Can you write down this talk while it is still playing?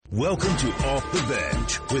Welcome to Off the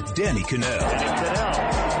Bench with Danny Cannell.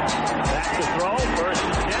 Back to throw, first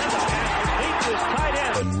and 10, the pass complete to his tight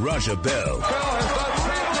end. And Raja Bell. Bell has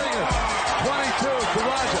done something. 22 to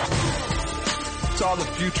Raja. Saw the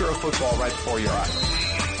future of football right before your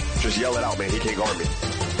eyes. Just yell it out, man. He can't guard me.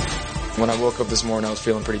 When I woke up this morning, I was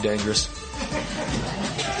feeling pretty dangerous.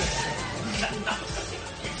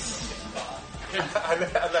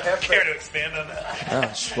 Care to expand on that? I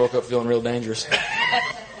just woke up feeling real dangerous.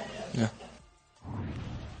 Yeah.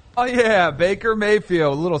 Oh, yeah, Baker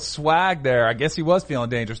Mayfield, a little swag there. I guess he was feeling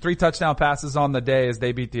dangerous. 3 touchdown passes on the day as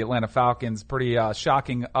they beat the Atlanta Falcons. Pretty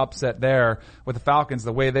shocking upset there with the Falcons,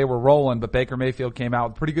 the way they were rolling. But Baker Mayfield came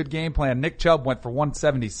out with a pretty good game plan. Nick Chubb went for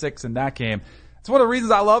 176 in that game. It's one of the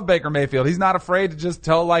reasons I love Baker Mayfield. He's not afraid to just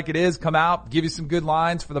tell it like it is, come out, give you some good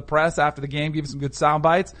lines for the press after the game, give you some good sound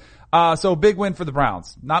bites. So big win for the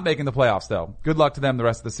Browns. Not making the playoffs, though. Good luck to them the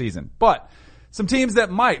rest of the season. But some teams that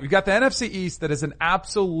might. We've got the NFC East that is an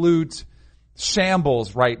absolute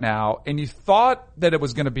shambles right now, and you thought that it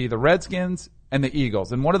was going to be the Redskins and the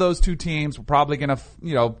Eagles, and one of those two teams were probably going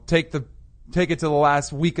to, take it to the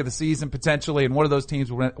last week of the season potentially, and one of those teams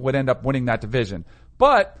would end up winning that division.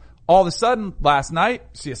 But all of a sudden, last night,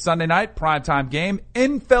 see a Sunday night primetime game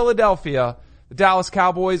in Philadelphia. The Dallas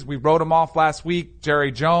Cowboys, we wrote them off last week.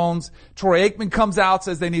 Jerry Jones, Troy Aikman comes out,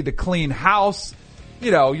 says they need to clean house.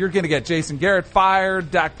 You're going to get Jason Garrett fired.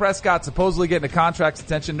 Dak Prescott supposedly getting a contract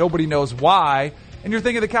extension. Nobody knows why. And you're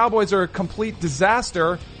thinking the Cowboys are a complete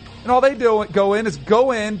disaster. And all they do go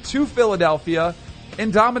in to Philadelphia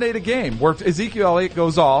and dominate a game where Ezekiel Elliott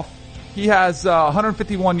goes off. He has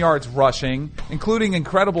 151 yards rushing, including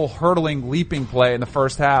incredible hurdling, leaping play in the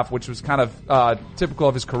first half, which was kind of typical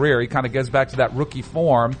of his career. He kind of gets back to that rookie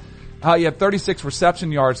form. He had 36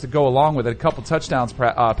 reception yards to go along with it, a couple touchdowns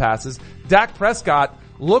passes. Dak Prescott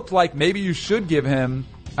looked like maybe you should give him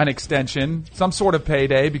an extension, some sort of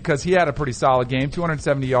payday, because he had a pretty solid game,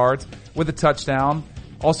 270 yards with a touchdown,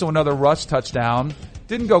 also another rush touchdown.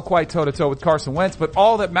 Didn't go quite toe-to-toe with Carson Wentz, but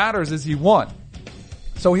all that matters is he won.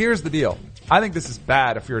 So here's the deal. I think this is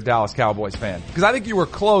bad if you're a Dallas Cowboys fan, because I think you were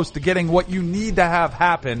close to getting what you need to have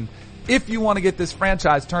happen if you want to get this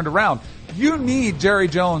franchise turned around. You need Jerry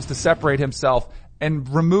Jones to separate himself and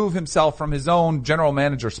remove himself from his own general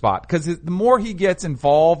manager spot, because the more he gets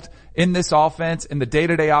involved in this offense, in the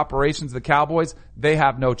day-to-day operations of the Cowboys, they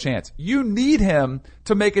have no chance. You need him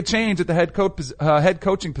to make a change at the head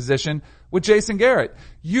coaching position with Jason Garrett.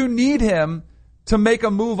 You need him to make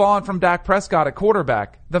a move on from Dak Prescott at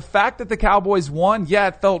quarterback. The fact that the Cowboys won, yeah,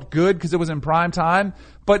 it felt good because it was in prime time,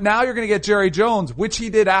 but now you're going to get Jerry Jones, which he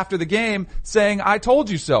did after the game, saying, I told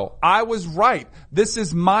you so. I was right. This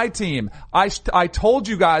is my team. I told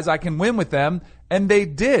you guys I can win with them, and they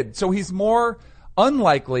did. So he's more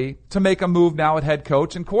unlikely to make a move now at head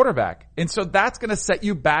coach and quarterback. And so that's going to set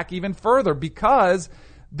you back even further, because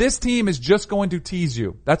this team is just going to tease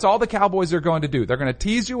you. That's all the Cowboys are going to do. They're going to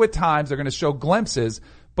tease you at times. They're going to show glimpses.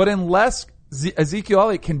 But unless Ezekiel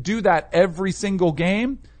Elliott can do that every single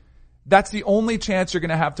game, that's the only chance you're going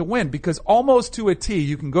to have to win, because almost to a T,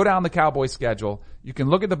 you can go down the Cowboys schedule, you can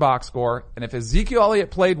look at the box score, and if Ezekiel Elliott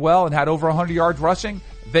played well and had over 100 yards rushing,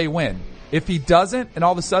 they win. If he doesn't, and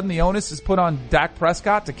all of a sudden the onus is put on Dak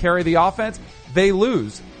Prescott to carry the offense, they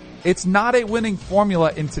lose. It's not a winning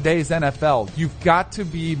formula in today's NFL. You've got to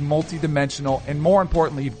be multidimensional, and more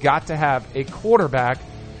importantly, you've got to have a quarterback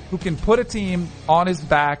who can put a team on his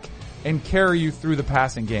back and carry you through the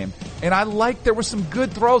passing game. And there were some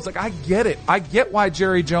good throws. I get it. I get why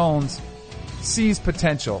Jerry Jones sees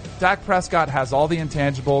potential. Dak Prescott has all the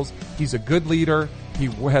intangibles. He's a good leader. He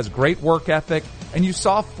has great work ethic. And you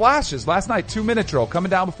saw flashes last night, 2-minute drill coming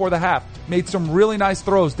down before the half, made some really nice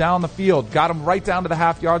throws down the field, got him right down to the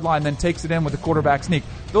half-yard line, then takes it in with a quarterback sneak.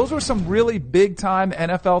 Those were some really big-time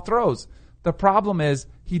NFL throws. The problem is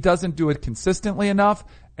he doesn't do it consistently enough,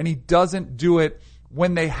 and he doesn't do it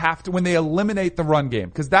when they eliminate the run game,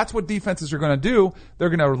 because that's what defenses are going to do. They're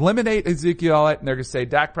going to eliminate Ezekiel Elliott, and they're going to say,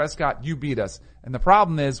 Dak Prescott, you beat us. And the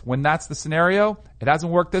problem is, when that's the scenario, it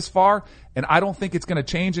hasn't worked this far, and I don't think it's going to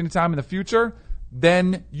change anytime in the future.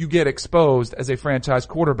 Then you get exposed as a franchise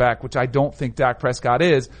quarterback, which I don't think Dak Prescott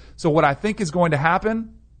is. So what I think is going to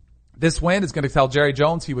happen, this win is going to tell Jerry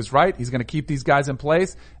Jones he was right. He's going to keep these guys in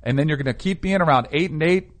place, and then you're going to keep being around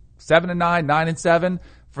 8-8, 7-9, 9-7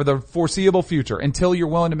 for the foreseeable future until you're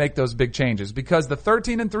willing to make those big changes. Because the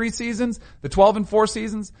 13-3 seasons, the 12-4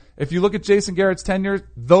 seasons, if you look at Jason Garrett's tenure,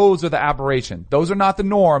 those are the aberration. Those are not the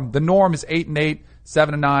norm. The norm is 8-8,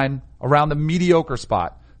 7-9, around the mediocre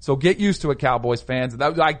spot. So get used to it, Cowboys fans.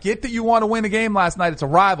 I get that you want to win a game last night. It's a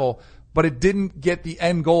rival. but it didn't get the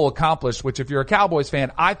end goal accomplished, which if you're a Cowboys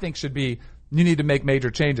fan, I think should be you need to make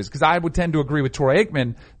major changes. Because I would tend to agree with Troy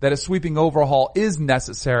Aikman that a sweeping overhaul is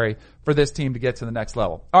necessary for this team to get to the next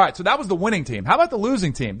level. All right, so that was the winning team. How about the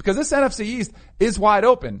losing team? Because this NFC East is wide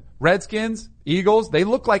open. Redskins, Eagles, they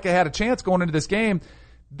look like they had a chance going into this game.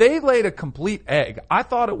 They laid a complete egg. I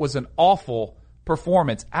thought it was an awful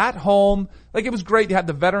performance at home. Like, it was great. You had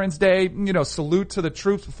the Veterans Day, salute to the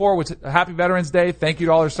troops before, which happy Veterans Day. Thank you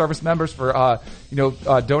to all our service members for,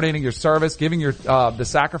 donating your service, giving your, the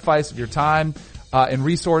sacrifice of your time, and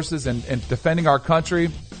resources and defending our country.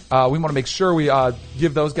 We want to make sure we,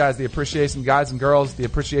 give those guys the appreciation, guys and girls, the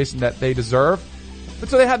appreciation that they deserve. But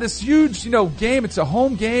so they had this huge, game. It's a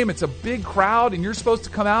home game. It's a big crowd, and you're supposed to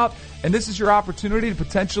come out, and this is your opportunity to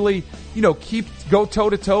potentially, go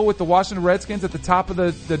toe-to-toe with the Washington Redskins at the top of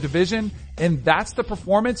the division, and that's the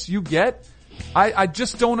performance you get? I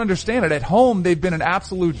just don't understand it. At home, they've been an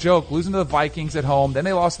absolute joke, losing to the Vikings at home. Then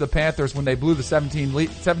they lost to the Panthers when they blew the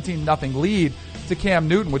 17-0 lead to Cam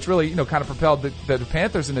Newton, which really, kind of propelled the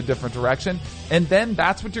Panthers in a different direction. And then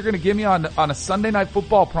that's what you're going to give me on a Sunday Night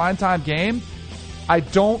Football primetime game? I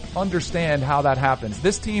don't understand how that happens.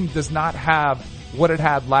 This team does not have what it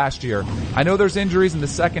had last year. I know there's injuries in the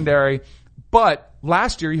secondary, but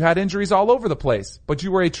last year you had injuries all over the place. But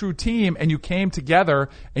you were a true team, and you came together,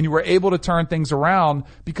 and you were able to turn things around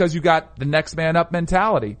because you got the next man up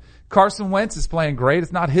mentality. Carson Wentz is playing great.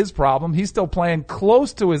 It's not his problem. He's still playing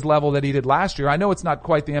close to his level that he did last year. I know it's not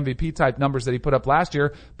quite the MVP type numbers that he put up last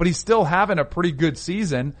year, but he's still having a pretty good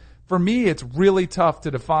season. For me, it's really tough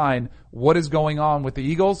to define what is going on with the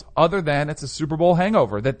Eagles other than it's a Super Bowl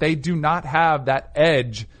hangover, that they do not have that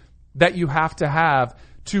edge that you have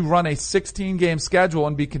to run a 16-game schedule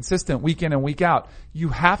and be consistent week in and week out. You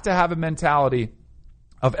have to have a mentality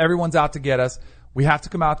of everyone's out to get us. We have to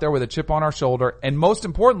come out there with a chip on our shoulder. And most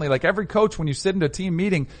importantly, like every coach, when you sit into a team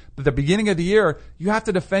meeting at the beginning of the year, you have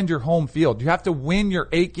to defend your home field. You have to win your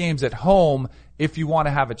 8 games at home if you want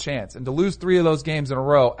to have a chance. And to lose 3 of those games in a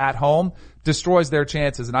row at home destroys their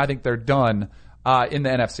chances, and I think they're done in the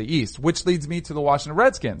NFC East, which leads me to the Washington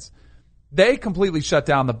Redskins. They completely shut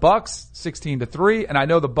down the Bucs 16-3, and I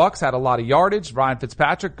know the Bucs had a lot of yardage. Ryan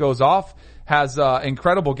Fitzpatrick goes off, has an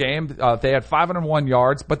incredible game. They had 501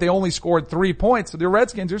 yards, but they only scored 3 points. So the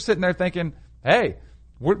Redskins are sitting there thinking, hey,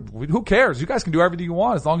 who cares? You guys can do everything you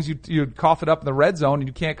want as long as you cough it up in the red zone and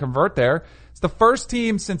you can't convert there. It's the first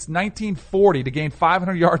team since 1940 to gain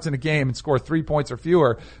 500 yards in a game and score 3 points or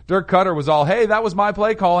fewer. Dirk Cutter was all, hey, that was my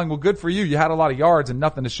play calling. Well, good for you. You had a lot of yards and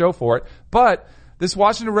nothing to show for it. But this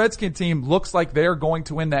Washington Redskins team looks like they're going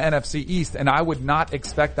to win the NFC East, and I would not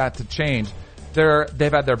expect that to change.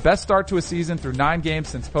 They've had their best start to a season through 9 games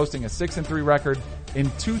since posting a 6-3 record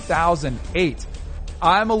in 2008.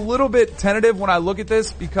 I'm a little bit tentative when I look at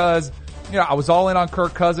this because, I was all in on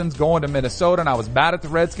Kirk Cousins going to Minnesota, and I was mad at the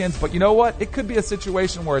Redskins. But you know what? It could be a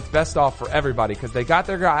situation where it's best off for everybody because they got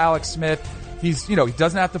their guy Alex Smith. He's, he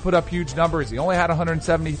doesn't have to put up huge numbers. He only had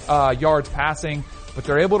 170 yards passing, but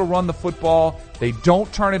they're able to run the football. They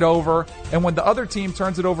don't turn it over. And when the other team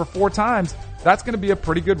turns it over 4 times, that's going to be a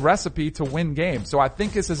pretty good recipe to win games. So I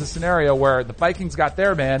think this is a scenario where the Vikings got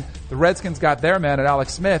their man, the Redskins got their man at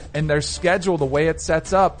Alex Smith, and their schedule, the way it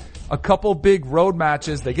sets up, a couple big road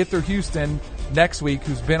matches. They get through Houston next week,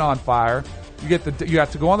 who's been on fire. You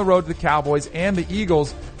have to go on the road to the Cowboys and the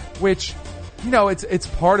Eagles, which, it's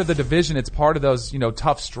part of the division. It's part of those,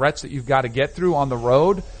 tough stretch that you've got to get through on the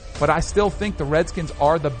road. But I still think the Redskins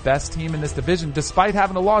are the best team in this division, despite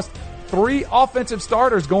having to lost 3 offensive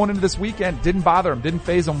starters going into this weekend. Didn't bother them, didn't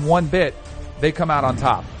faze them one bit. They come out on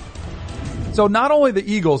top. So not only the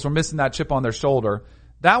Eagles were missing that chip on their shoulder,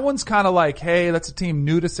 that one's kind of like, hey, that's a team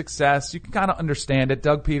new to success. You can kind of understand it.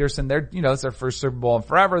 Doug Peterson, it's their first Super Bowl in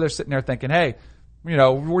forever. They're sitting there thinking, hey,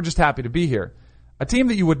 we're just happy to be here. A team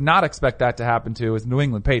that you would not expect that to happen to is New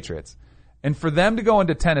England Patriots. And for them to go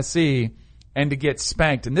into Tennessee and to get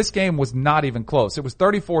spanked, and this game was not even close. It was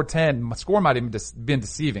 34-10. My score might even been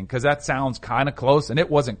deceiving because that sounds kind of close, and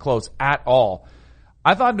it wasn't close at all.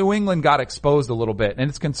 I thought New England got exposed a little bit, and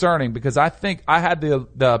it's concerning because I think I had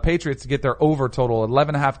the Patriots to get their over total.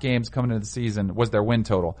 11.5 games coming into the season was their win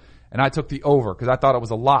total, and I took the over because I thought it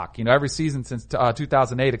was a lock. Every season since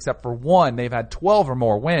 2008, except for one, they've had 12 or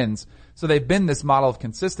more wins, so they've been this model of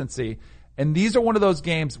consistency. And these are one of those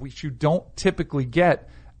games which you don't typically get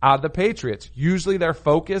out of the Patriots. Usually they're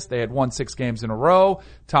focused. They had won 6 games in a row.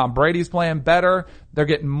 Tom Brady's playing better. They're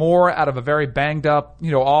getting more out of a very banged up,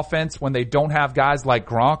 offense when they don't have guys like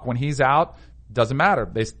Gronk. When he's out, doesn't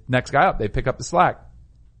matter. Next guy up, they pick up the slack.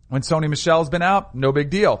 When Sony Michel's been out, no big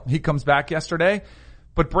deal. He comes back yesterday.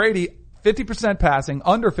 But Brady, 50% passing,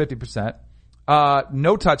 under 50%,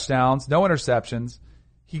 no touchdowns, no interceptions.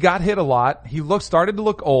 He got hit a lot. He started to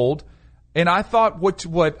look old. And I thought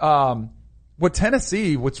what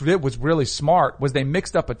Tennessee, was really smart was they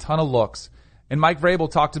mixed up a ton of looks. And Mike Vrabel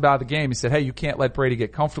talked about the game. He said, hey, you can't let Brady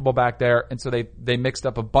get comfortable back there. And so they mixed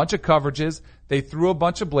up a bunch of coverages. They threw a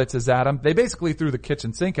bunch of blitzes at him. They basically threw the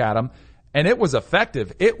kitchen sink at him. And it was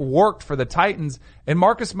effective. It worked for the Titans. And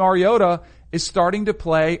Marcus Mariota is starting to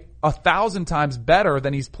play 1,000 times better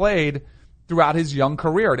than he's played throughout his young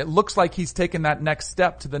career. And it looks like he's taken that next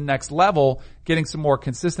step to the next level, getting some more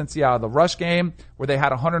consistency out of the rush game where they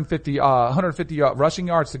had 150 rushing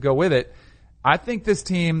yards to go with it. I think this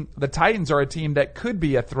team, the Titans, are a team that could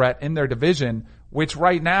be a threat in their division, which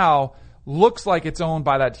right now looks like it's owned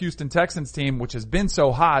by that Houston Texans team, which has been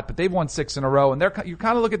so hot, but they've won 6 in a row. And you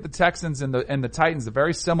kind of look at the Texans and the Titans, they're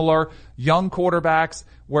very similar, young quarterbacks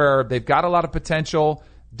where they've got a lot of potential.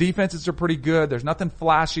 Defenses are pretty good. There's nothing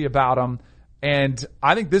flashy about them. And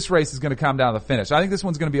I think this race is going to come down to the finish. I think this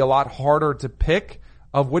one's going to be a lot harder to pick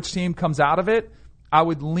of which team comes out of it. I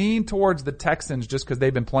would lean towards the Texans just because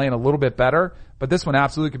they've been playing a little bit better, but this one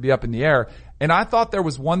absolutely could be up in the air. And I thought there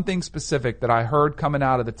was one thing specific that I heard coming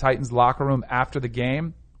out of the Titans locker room after the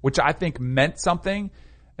game, which I think meant something,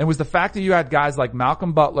 and was the fact that you had guys like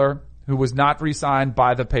Malcolm Butler, who was not re-signed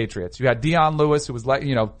by the Patriots. You had Dion Lewis, who was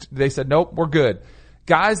they said, nope, we're good.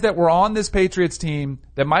 Guys that were on this Patriots team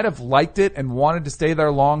that might have liked it and wanted to stay there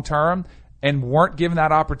long term and weren't given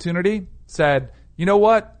that opportunity said, you know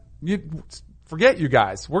what? Forget you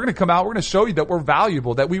guys. We're going to come out. We're going to show you that we're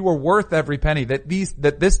valuable, that we were worth every penny, that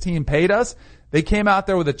this team paid us. They came out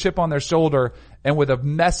there with a chip on their shoulder and with a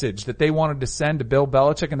message that they wanted to send to Bill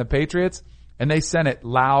Belichick and the Patriots, and they sent it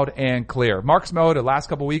loud and clear. Marcus Mariota, last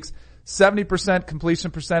couple weeks, 70%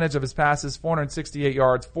 completion percentage of his passes, 468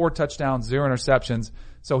 yards, 4 touchdowns, 0 interceptions.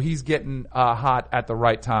 So he's getting hot at the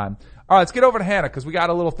right time. All right, let's get over to Hannah because we got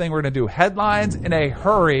a little thing we're going to do. Headlines in a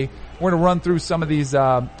hurry. We're going to run through some of these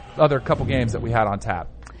other couple games that we had on tap.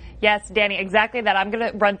 Yes, Danny, exactly that. I'm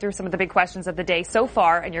going to run through some of the big questions of the day so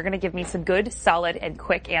far, and you're going to give me some good, solid, and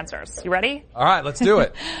quick answers. You ready? All right, let's do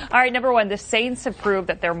it. All right, number one, the Saints have proved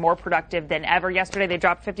that they're more productive than ever. Yesterday, they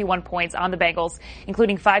dropped 51 points on the Bengals,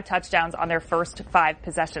 including 5 touchdowns on their first 5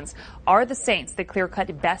 possessions. Are the Saints the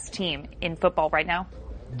clear-cut best team in football right now?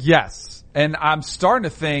 Yes. And I'm starting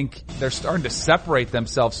to think they're starting to separate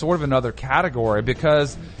themselves sort of in another category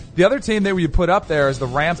because the other team that we put up there is the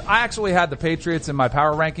Rams. I actually had the Patriots in my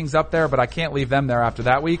power rankings up there, but I can't leave them there after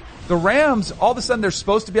that week. The Rams, all of a sudden, they're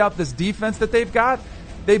supposed to be out this defense that they've got.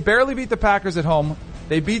 They barely beat the Packers at home.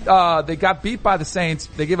 They got beat by the Saints.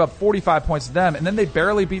 They gave up 45 points to them, and then they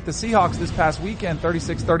barely beat the Seahawks this past weekend,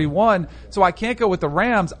 36-31. So I can't go with the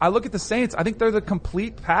Rams. I look at the Saints. I think they're the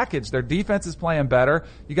complete package. Their defense is playing better.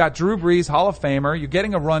 You got Drew Brees, Hall of Famer. You're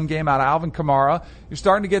getting a run game out of Alvin Kamara. You're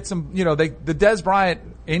starting to get some, the Dez Bryant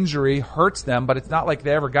injury hurts them, but it's not like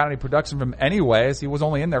they ever got any production from him anyways. He was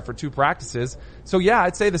only in there for 2 practices. So yeah,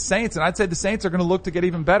 I'd say the Saints, and I'd say the Saints are going to look to get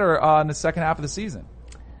even better in the second half of the season.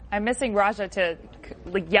 I'm missing Raja to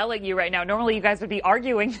yell at you right now. Normally you guys would be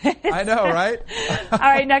arguing this. I know, right? All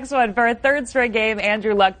right, next one. For a third straight game,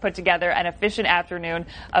 Andrew Luck put together an efficient afternoon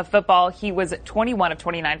of football. He was 21 of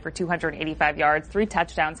 29 for 285 yards, 3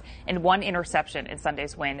 touchdowns, and 1 interception in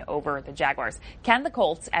Sunday's win over the Jaguars. Can the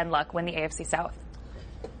Colts and Luck win the AFC South?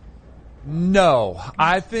 No.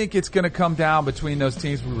 I think it's going to come down between those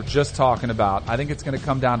teams we were just talking about. I think it's going to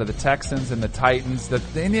come down to the Texans and the Titans. The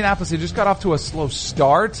Indianapolis, they just got off to a slow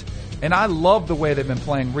start, and I love the way they've been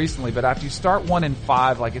playing recently, but after you start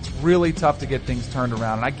 1-5, it's really tough to get things turned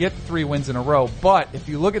around. And I get the 3 wins in a row, but if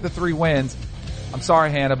you look at the 3 wins, I'm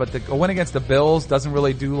sorry, Hannah, but the win against the Bills doesn't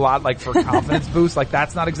really do a lot, for confidence boost.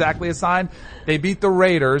 That's not exactly a sign. They beat the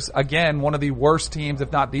Raiders, again, one of the worst teams,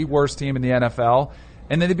 if not the worst team in the NFL.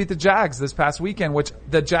 And then they beat the Jags this past weekend, which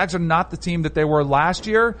the Jags are not the team that they were last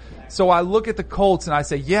year. So I look at the Colts and I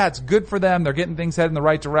say, yeah, it's good for them. They're getting things headed in the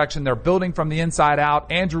right direction. They're building from the inside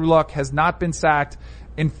out. Andrew Luck has not been sacked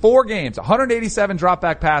in 4 games, 187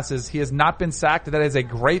 drop-back passes. He has not been sacked. That is a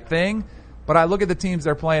great thing. But I look at the teams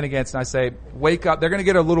they're playing against and I say, wake up. They're going to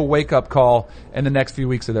get a little wake-up call in the next few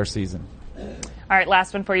weeks of their season. All right,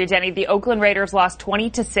 last one for you, Jenny. The Oakland Raiders lost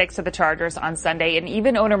 20-6 to the Chargers on Sunday, and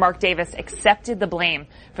even owner Mark Davis accepted the blame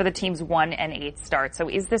for the team's 1-8 start. So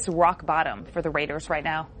is this rock bottom for the Raiders right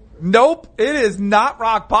now? Nope, it is not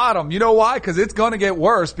rock bottom. You know why? Because it's going to get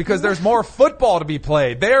worse because there's more football to be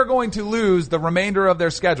played. They are going to lose the remainder of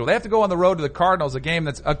their schedule. They have to go on the road to the Cardinals, a team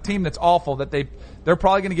that's awful, that they're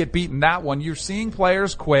probably going to get beaten that one. You're seeing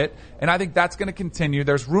players quit, and I think that's going to continue.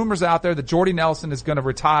 There's rumors out there that Jordy Nelson is going to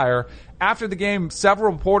retire. After the game,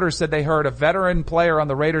 several reporters said they heard a veteran player on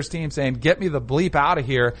the Raiders team saying, "Get me the bleep out of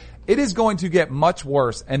here." It is going to get much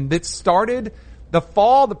worse, and it started. The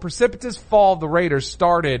precipitous fall of the Raiders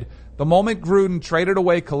started the moment Gruden traded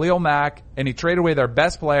away Khalil Mack and he traded away their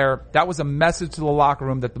best player. That was a message to the locker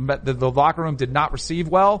room that the locker room did not receive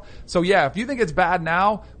well. So yeah, if you think it's bad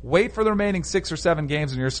now, wait for the remaining 6 or 7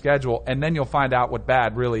 games in your schedule and then you'll find out what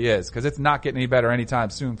bad really is because it's not getting any better anytime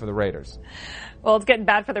soon for the Raiders. Well, it's getting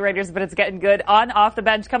bad for the Raiders, but it's getting good on Off the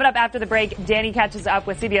Bench. Coming up after the break, Danny catches up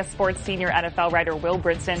with CBS Sports senior NFL writer Will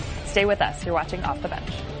Brinson. Stay with us. You're watching Off the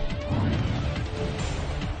Bench.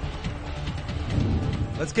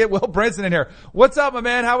 Let's get Will Brinson in here. What's up, my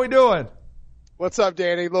man? How we doing? What's up,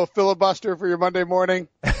 Danny? A little filibuster for your Monday morning?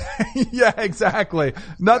 Yeah, exactly.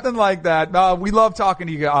 Nothing like that. We love talking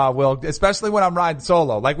to you, Will, especially when I'm riding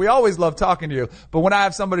solo. Like, we always love talking to you, but when I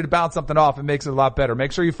have somebody to bounce something off, it makes it a lot better.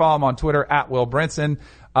 Make sure you follow him on Twitter at Will Brinson.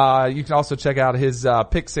 You can also check out his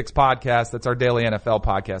Pick Six podcast. That's our daily NFL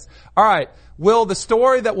podcast. All right, Will, the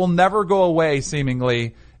story that will never go away,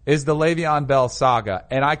 seemingly, is the Le'Veon Bell saga.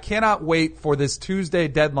 And I cannot wait for this Tuesday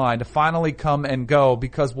deadline to finally come and go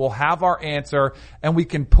because we'll have our answer and we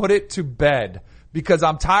can put it to bed. Because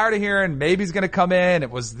I'm tired of hearing maybe he's going to come in. It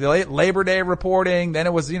was the Labor Day reporting. Then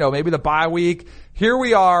it was, maybe the bye week. Here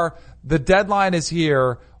we are. The deadline is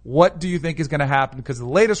here. What do you think is going to happen? Because the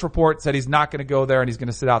latest report said he's not going to go there and he's going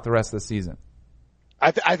to sit out the rest of the season. I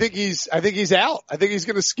think he's out. I think he's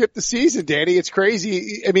going to skip the season, Danny. It's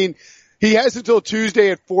crazy. I mean, he has until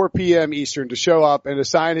Tuesday at 4 p.m. Eastern to show up and to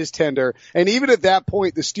sign his tender. And even at that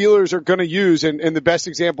point, the Steelers are going to use, and the best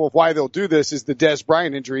example of why they'll do this is the Dez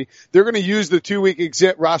Bryant injury. They're going to use the 2-week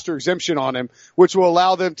roster exemption on him, which will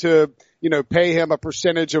allow them to, pay him a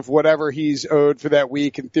percentage of whatever he's owed for that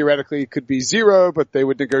week. And theoretically it could be 0, but they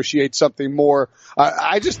would negotiate something more.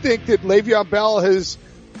 I just think that Le'Veon Bell has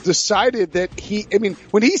decided that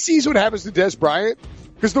when he sees what happens to Dez Bryant,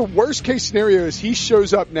 because the worst case scenario is he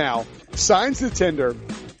shows up now, signs the tender,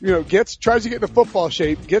 tries to get into football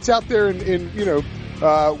shape, gets out there in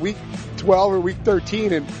week 12 or week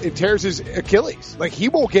 13 and tears his Achilles. Like, he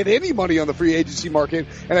won't get any money on the free agency market.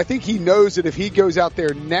 And I think he knows that if he goes out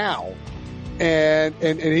there now and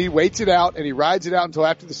he waits it out and he rides it out until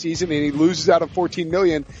after the season and he loses out on $14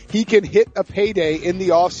 million, he can hit a payday in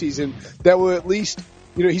the off season that will at least,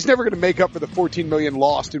 he's never going to make up for the $14 million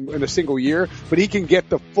lost in a single year, but he can get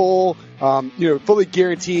the full, fully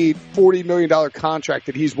guaranteed $40 million contract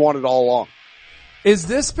that he's wanted all along. Is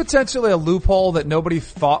this potentially a loophole that nobody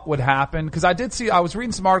thought would happen? Because I was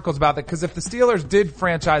reading some articles about that, because if the Steelers did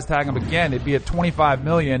franchise tag him again, it'd be at $25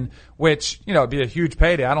 million, which, it'd be a huge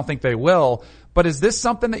payday. I don't think they will. But is this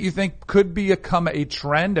something that you think could become a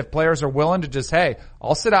trend if players are willing to just, hey,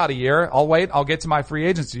 I'll sit out a year, I'll wait, I'll get to my free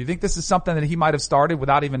agency? Do you think this is something that he might have started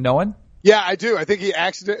without even knowing? Yeah, I do. I think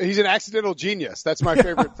he's an accidental genius. That's my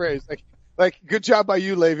favorite phrase. Like, good job by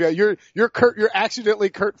you, Le'Veon. You're accidentally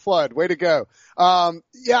Kurt Flood. Way to go.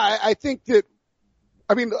 I think that,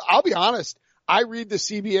 I'll be honest. I read the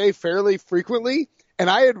CBA fairly frequently, and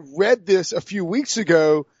I had read this a few weeks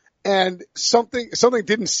ago, and something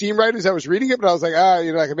didn't seem right as I was reading it, but I was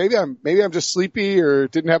like, maybe I'm just sleepy or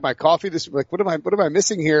didn't have my coffee what am I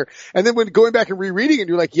missing here? And then when going back and rereading it,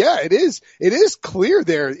 you're like, yeah, it is clear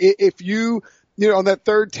there. If you, on that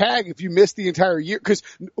third tag, if you miss the entire year, because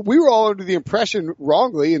we were all under the impression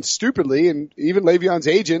wrongly and stupidly, and even Le'Veon's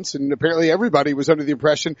agents and apparently everybody was under the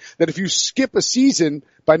impression that if you skip a season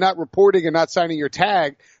by not reporting and not signing your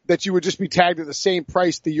tag, that you would just be tagged at the same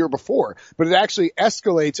price the year before. But it actually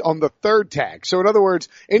escalates on the third tag. So in other words,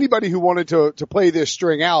 anybody who wanted to play this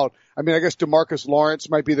string out, I guess DeMarcus Lawrence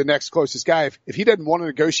might be the next closest guy. If he doesn't want to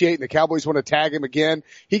negotiate and the Cowboys want to tag him again,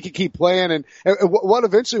 he can keep playing. And what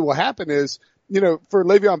eventually will happen is, for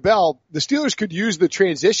Le'Veon Bell, the Steelers could use the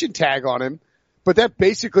transition tag on him, but that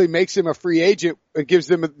basically makes him a free agent and gives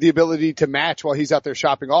them the ability to match while he's out there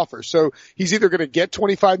shopping offers. So he's either going to get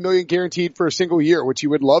 $25 million guaranteed for a single year, which he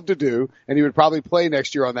would love to do, and he would probably play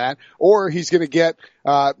next year on that, or he's going to get,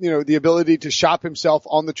 the ability to shop himself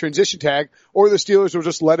on the transition tag, or the Steelers will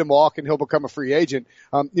just let him walk and he'll become a free agent.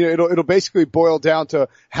 It'll basically boil down to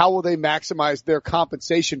how will they maximize their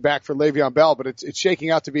compensation back for Le'Veon Bell, but it's shaking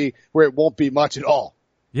out to be where it won't be much at all.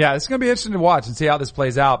 Yeah, it's going to be interesting to watch and see how this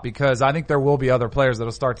plays out because I think there will be other players that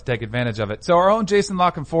will start to take advantage of it. So our own Jason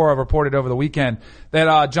La Canfora reported over the weekend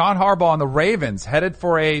that John Harbaugh and the Ravens headed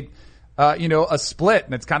for a split,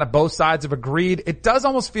 and it's kind of both sides have agreed. It does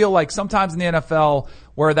almost feel like sometimes in the NFL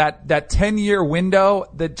where that 10-year window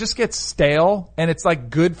that just gets stale, and it's like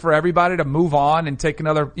good for everybody to move on and take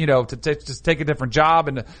another, just take a different job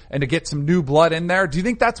and to get some new blood in there. Do you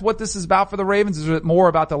think that's what this is about for the Ravens? Or is it more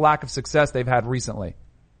about the lack of success they've had recently?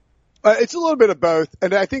 It's a little bit of both,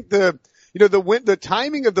 and I think the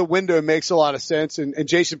timing of the window makes a lot of sense, and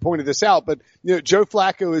Jason pointed this out, but, Joe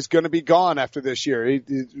Flacco is going to be gone after this year,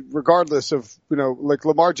 regardless of, like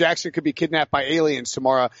Lamar Jackson could be kidnapped by aliens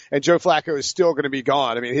tomorrow, and Joe Flacco is still going to be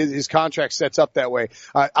gone. I mean, his contract sets up that way.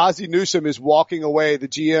 Ozzie Newsome is walking away, the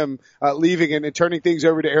GM, leaving and turning things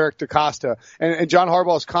over to Eric DeCosta, and John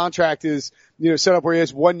Harbaugh's contract is, set up where he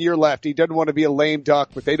has 1 year left. He doesn't want to be a lame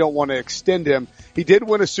duck, but they don't want to extend him. He did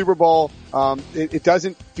win a Super Bowl. It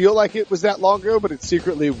doesn't feel like it was that long ago, but it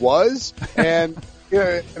secretly was. And,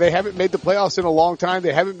 they haven't made the playoffs in a long time.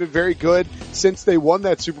 They haven't been very good since they won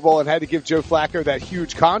that Super Bowl and had to give Joe Flacco that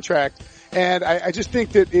huge contract. And I just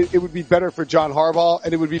think that it would be better for John Harbaugh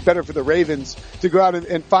and it would be better for the Ravens to go out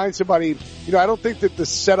and find somebody. I don't think that the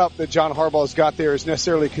setup that John Harbaugh's got there is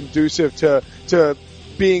necessarily conducive to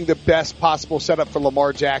being the best possible setup for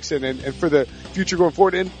Lamar Jackson and for the future going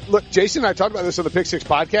forward. And look, Jason and I talked about this on the Pick Six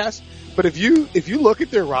podcast, but if you look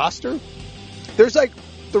at their roster, there's like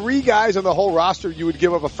 3 guys on the whole roster you would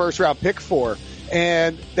give up a first round pick for.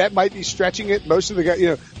 And that might be stretching it. Most of the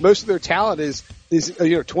guys, most of their talent is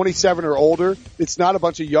 27 or older. It's not a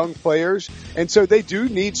bunch of young players. And so they do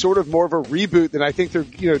need sort of more of a reboot than I think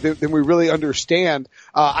than we really understand.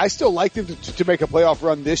 I still like them to make a playoff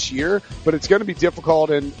run this year, but it's going to be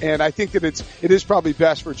difficult. And I think that it is probably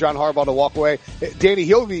best for John Harbaugh to walk away. Danny,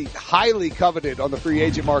 he'll be highly coveted on the free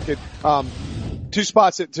agent market. 2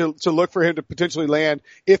 spots to look for him to potentially land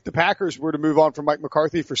if the Packers were to move on from Mike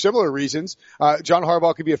McCarthy for similar reasons. John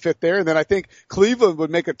Harbaugh could be a fit there. And then I think Cleveland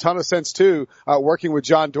would make a ton of sense too, working with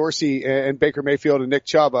John Dorsey and Baker Mayfield and Nick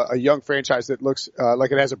Chubb, a young franchise that looks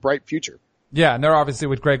like it has a bright future. Yeah, and they're obviously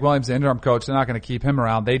with Greg Williams, the interim coach, they're not going to keep him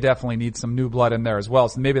around. They definitely need some new blood in there as well.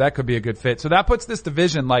 So maybe that could be a good fit. So that puts this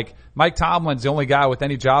division like Mike Tomlin's the only guy with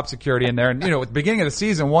any job security in there. And, at the beginning of the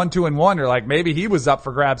season, 1-2-1, you're like, maybe he was up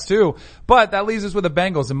for grabs too. But that leaves us with the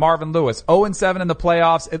Bengals and Marvin Lewis, 0-7 in the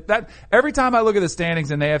playoffs. Every time I look at the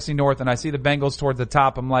standings in the AFC North and I see the Bengals towards the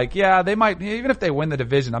top, I'm like, yeah, they might, even if they win the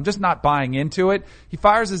division, I'm just not buying into it. He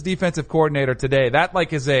fires his defensive coordinator today. That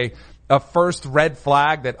is a first red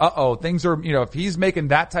flag that, things are, if he's making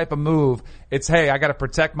that type of move, it's, hey, I got to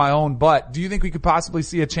protect my own butt. Do you think we could possibly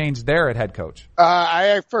see a change there at head coach?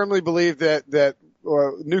 I firmly believe that the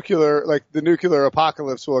nuclear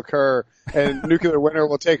apocalypse will occur and nuclear winter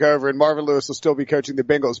will take over and Marvin Lewis will still be coaching the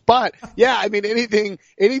Bengals. But yeah, I mean, anything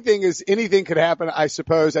could happen, I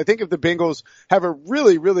suppose. I think if the Bengals have a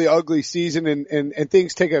really, really ugly season and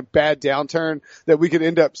things take a bad downturn, that we could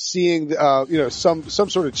end up seeing, some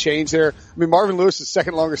sort of change there. I mean, Marvin Lewis is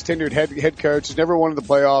second longest tenured head coach. He's never won in the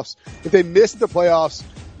playoffs. If they miss the playoffs,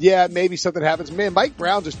 yeah, maybe something happens. Man, Mike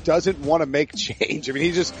Brown just doesn't want to make change. I mean,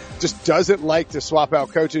 he just doesn't like to swap out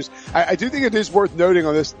coaches. I do think it is worth noting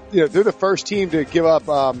on this, they're the first team to give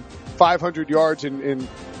up 500 yards in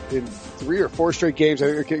 3 or 4 straight games.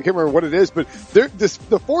 I can't remember what it is, but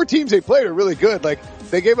the 4 teams they played are really good. Like,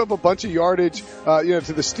 they gave up a bunch of yardage, to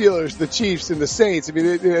the Steelers, the Chiefs, and the Saints. I mean,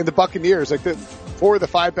 and the Buccaneers, like 4 of the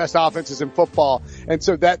 5 best offenses in football. And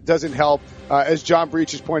so that doesn't help. As John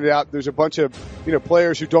Breach has pointed out, there's a bunch of,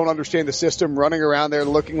 players who don't understand the system running around there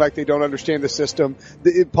looking like they don't understand the system.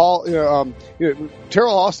 Terrell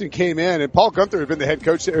Austin came in and Paul Gunther had been the head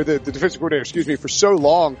coach or the defensive coordinator, for so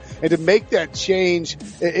long. And to make that change,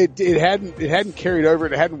 it hadn't carried over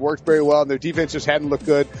and it hadn't worked very well and their defense just hadn't looked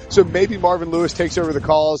good. So maybe Marvin Lewis takes over the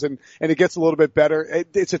calls and it gets a little bit better.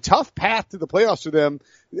 It's a tough path to the playoffs for them.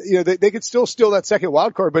 They could still steal that second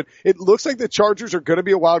wild card, but it looks like the Chargers are going to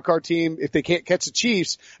be a wild card team if they can't catch the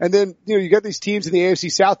Chiefs. And then, you got these teams in the AFC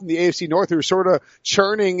South and the AFC North who are sort of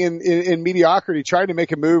churning in mediocrity, trying to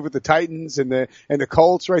make a move with the Titans and the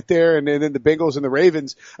Colts right there, and then the Bengals and the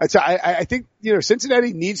Ravens. So I think,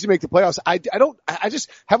 Cincinnati needs to make the playoffs. I just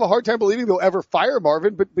have a hard time believing they'll ever fire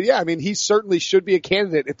Marvin, but yeah, I mean, he certainly should be a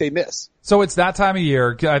candidate if they miss. So it's that time of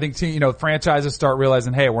year. I think, franchises start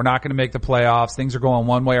realizing, hey, we're not going to make the playoffs. Things are going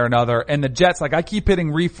one one way or another. And the Jets, like I keep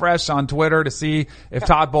hitting refresh on Twitter to see if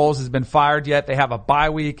Todd Bowles has been fired yet. They have a bye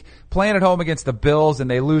week, playing at home against the Bills, and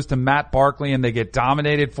they lose to Matt Barkley and they get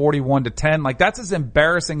dominated 41-10. Like that's as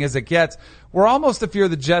embarrassing as it gets. We're almost, if you're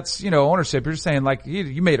the Jets, ownership, you're just saying like,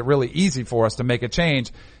 you made it really easy for us to make a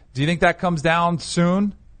change. Do you think that comes down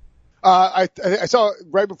soon? I saw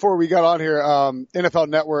right before we got on here, NFL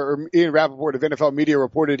Network, or Ian Rappaport of NFL Media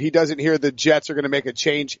reported he doesn't hear the Jets are going to make a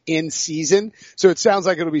change in season. So it sounds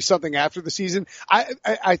like it'll be something after the season.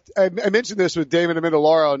 I mentioned this with David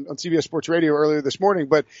Amendolara on CBS Sports Radio earlier this morning,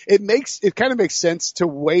 but it kind of makes sense to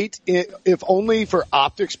wait, if only for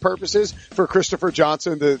optics purposes, for Christopher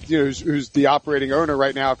Johnson, who's the operating owner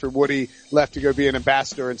right now after Woody left to go be an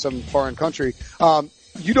ambassador in some foreign country.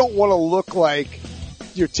 You don't want to look like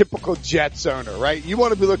your typical Jets owner, right? You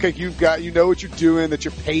want to look like you know what you're doing, that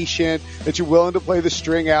you're patient, that you're willing to play the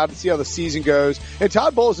string out and see how the season goes. And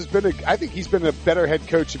Todd Bowles I think he's been a better head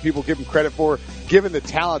coach than people give him credit for, given the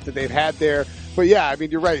talent that they've had there. But yeah, I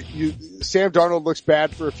mean, you're right. Sam Darnold looks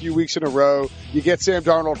bad for a few weeks in a row. You get Sam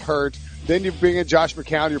Darnold hurt. Then you bring in Josh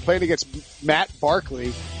McCown. You're playing against Matt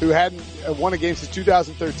Barkley, who hadn't won a game since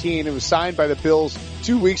 2013 and was signed by the Bills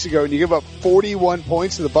 2 weeks ago. And you give up 41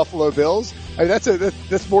 points to the Buffalo Bills. I mean,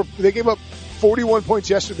 that's more. They gave up 41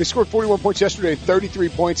 points yesterday. They scored 41 points yesterday and 33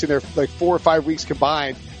 points in their 4 or 5 weeks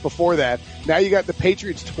combined before that. Now you got the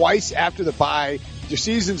Patriots twice after the bye. Your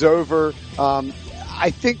season's over. I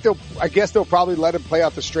guess they'll probably let him play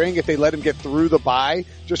out the string if they let him get through the bye,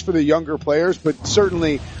 just for the younger players. But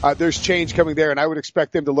certainly, there's change coming there, and I would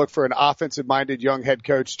expect them to look for an offensive-minded young head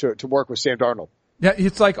coach to work with Sam Darnold. Yeah,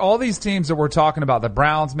 it's like all these teams that we're talking about, the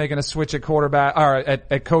Browns making a switch at quarterback, or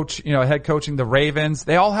at coach, head coaching, the Ravens,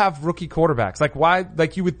 they all have rookie quarterbacks. Like why,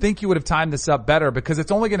 like you would think you would have timed this up better, because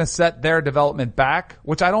it's only going to set their development back,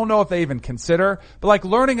 which I don't know if they even consider. But like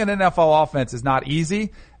learning an NFL offense is not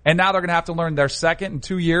easy. And now they're going to have to learn their second in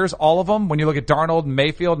 2 years, all of them. When you look at Darnold and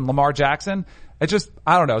Mayfield and Lamar Jackson, it's just,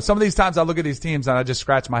 I don't know. Some of these times I look at these teams and I just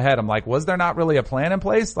scratch my head. I'm like, was there not really a plan in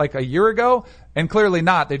place like a year ago? And clearly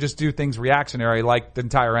not. They just do things reactionary like the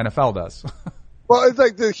entire NFL does. Well, it's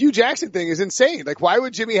like the Hugh Jackson thing is insane. Like, why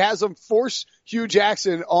would Jimmy Haslam force Hugh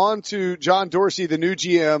Jackson onto John Dorsey, the new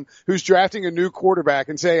GM, who's drafting a new quarterback,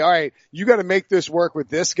 and say, all right, you got to make this work with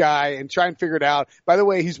this guy and try and figure it out. By the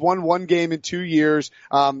way, he's won one game in 2 years.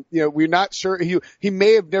 We're not sure. He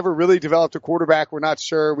may have never really developed a quarterback. We're not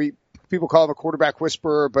sure. People call him a quarterback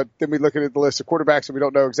whisperer, but then we look at the list of quarterbacks and we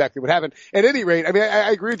don't know exactly what happened. At any rate, I mean,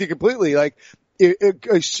 I agree with you completely. Like,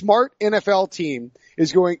 a smart NFL team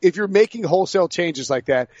is going, if you're making wholesale changes like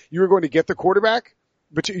that, you're going to get the quarterback,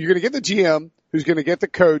 but you're going to get the GM, who's going to get the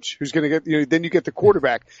coach, who's going to get, then you get the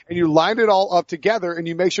quarterback, and you line it all up together and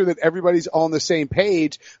you make sure that everybody's on the same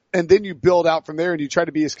page, and then you build out from there and you try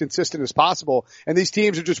to be as consistent as possible. And these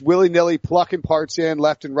teams are just willy-nilly plucking parts in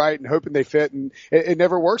left and right and hoping they fit, and it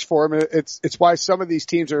never works for them. And it's why some of these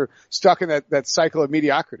teams are stuck in that cycle of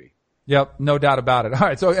mediocrity. Yep, no doubt about it. All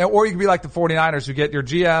right, so, or you can be like the 49ers, you get your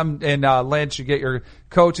GM in Lynch, you get your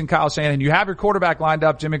coach in Kyle Shanahan, you have your quarterback lined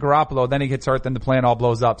up, Jimmy Garoppolo, then he gets hurt, then the plan all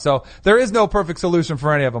blows up. So there is no perfect solution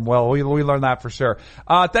for any of them, Will. We learned that for sure.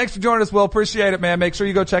 Thanks for joining us, Will. Appreciate it, man. Make sure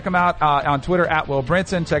you go check him out on Twitter at Will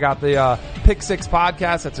Brinson. Check out the Pick Six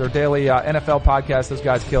podcast. That's their daily NFL podcast. Those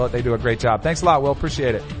guys kill it. They do a great job. Thanks a lot, Will.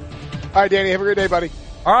 Appreciate it. All right, Danny. Have a great day, buddy.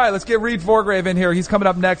 All right, let's get Reed Forgrave in here. He's coming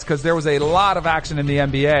up next because there was a lot of action in the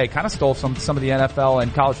NBA. Kind of stole some of the NFL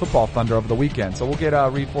and college football thunder over the weekend. So we'll get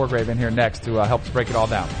Reed Forgrave in here next to help us break it all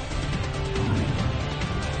down.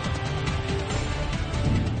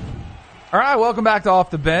 All right, welcome back to Off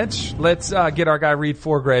the Bench. Let's get our guy Reed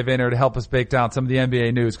Forgrave in here to help us break down some of the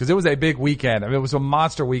NBA news, because it was a big weekend. I mean, it was a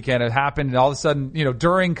monster weekend. It happened, and all of a sudden,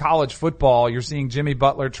 during college football, you're seeing Jimmy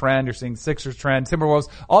Butler trend, you're seeing Sixers trend, Timberwolves,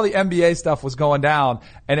 all the NBA stuff was going down,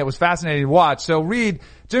 and it was fascinating to watch. So, Reed,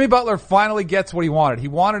 Jimmy Butler finally gets what he wanted. He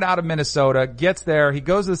wanted out of Minnesota, gets there, he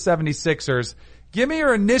goes to the 76ers. Give me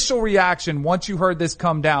your initial reaction once you heard this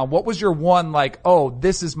come down. What was your one,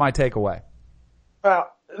 this is my takeaway? Well,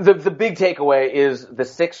 the big takeaway is the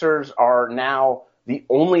Sixers are now the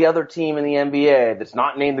only other team in the NBA that's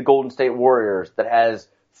not named the Golden State Warriors that has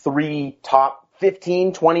 3 top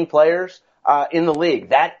 15, 20 players in the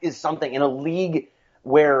league. That is something in a league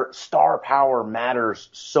where star power matters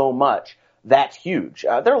so much. That's huge.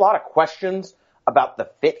 There are a lot of questions about the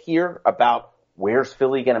fit here, about where's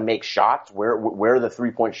Philly going to make shots, where the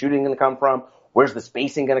three-point shooting going to come from, where's the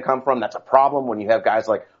spacing going to come from. That's a problem when you have guys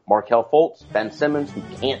like Markelle Fultz, Ben Simmons, who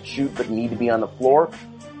can't shoot but need to be on the floor.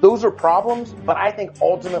 Those are problems, but I think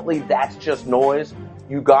ultimately that's just noise.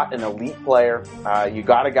 You got an elite player. You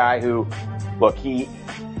got a guy who, look, he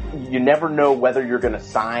you never know whether you're going to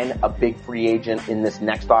sign a big free agent in this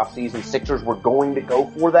next offseason. Sixers were going to go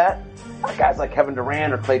for that. Guys like Kevin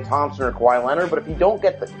Durant or Klay Thompson or Kawhi Leonard, but if you don't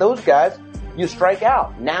get those guys, you strike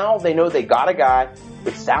out. Now they know they got a guy.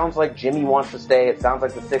 It sounds like Jimmy wants to stay. It sounds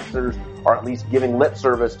like the Sixers are at least giving lip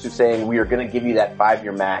service to saying we are going to give you that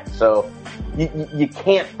 5-year max. So you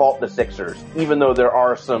can't fault the Sixers, even though there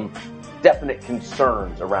are some definite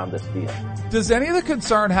concerns around this deal. Does any of the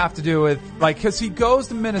concern have to do with, like, because he goes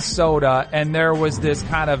to Minnesota and there was this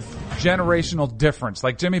kind of generational difference.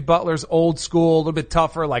 Like Jimmy Butler's old school, a little bit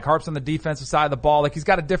tougher, like harps on the defensive side of the ball. Like he's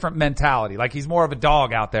got a different mentality. Like he's more of a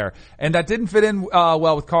dog out there. And that didn't fit in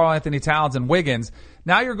well with Karl Anthony Towns and Wiggins.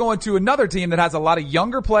 Now you're going to another team that has a lot of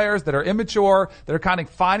younger players that are immature, that are kind of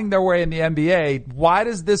finding their way in the NBA. Why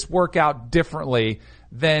does this work out differently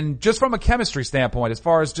than just from a chemistry standpoint, as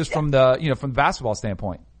far as just from the, from the basketball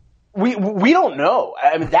standpoint? We don't know.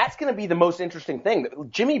 I mean, that's going to be the most interesting thing.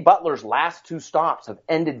 Jimmy Butler's last 2 stops have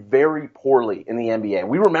ended very poorly in the NBA.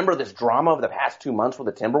 We remember this drama of the past 2 months with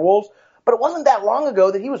the Timberwolves, but it wasn't that long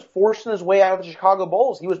ago that he was forcing his way out of the Chicago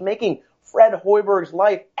Bulls. He was making Fred Hoiberg's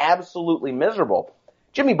life absolutely miserable.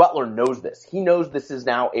 Jimmy Butler knows this. He knows this is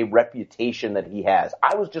now a reputation that he has.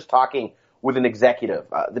 I was just talking with an executive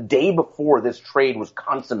the day before this trade was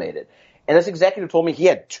consummated. And this executive told me he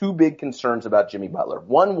had 2 big concerns about Jimmy Butler.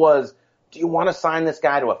 One was, do you want to sign this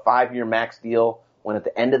guy to a 5-year max deal when at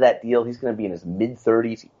the end of that deal he's going to be in his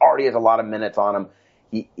mid-30s? He already has a lot of minutes on him.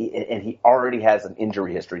 He already has an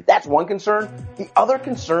injury history. That's one concern. The other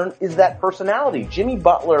concern is that personality. Jimmy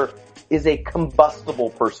Butler is a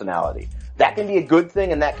combustible personality. That can be a good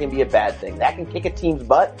thing and that can be a bad thing. That can kick a team's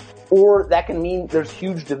butt, or that can mean there's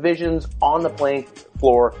huge divisions on the playing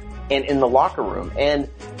floor and in the locker room. And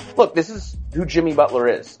look, this is who Jimmy Butler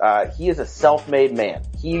is. He is a self-made man.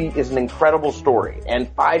 He is an incredible story. And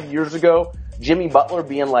 5 years ago, Jimmy Butler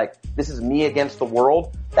being like, this is me against the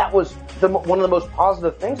world, that was one of the most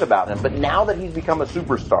positive things about him. But now that he's become a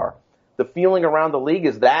superstar, the feeling around the league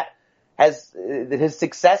is that his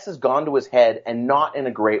success has gone to his head, and not in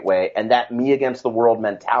a great way. And that me against the world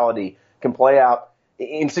mentality can play out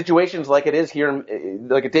in situations like it did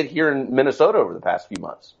here in Minnesota over the past few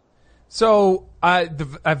months. So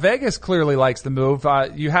Vegas clearly likes the move.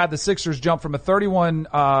 You had the Sixers jump from a 31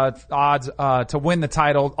 odds to win the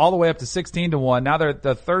title all the way up to 16-1. Now they're at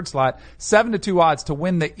the third slot, 7-2 odds to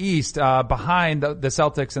win the East behind the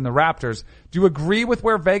Celtics and the Raptors. Do you agree with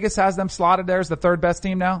where Vegas has them slotted there as the third best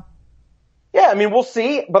team now? Yeah, I mean, we'll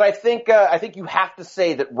see, but I think you have to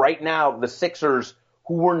say that right now the Sixers,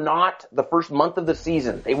 who were not the first month of the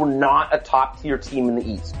season, they were not a top tier team in the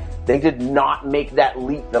East. They did not make that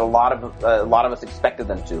leap that a lot of us expected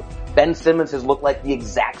them to. Ben Simmons has looked like the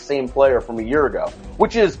exact same player from a year ago,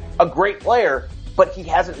 which is a great player, but he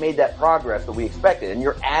hasn't made that progress that we expected. And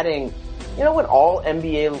you're adding, an all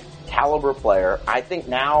NBA caliber player. I think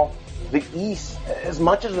now the East, as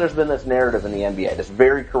much as there's been this narrative in the NBA, this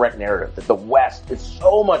very correct narrative that the West is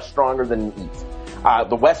so much stronger than the East.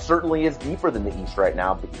 The West certainly is deeper than the East right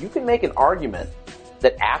now, but you can make an argument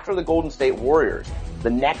that after the Golden State Warriors, the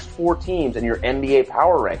next 4 teams in your NBA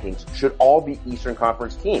power rankings should all be Eastern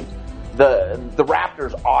Conference teams. The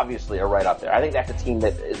Raptors obviously are right up there. I think that's a team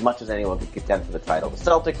that, as much as anyone, could contend for the title. The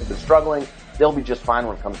Celtics have been struggling. They'll be just fine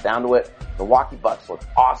when it comes down to it. The Milwaukee Bucks look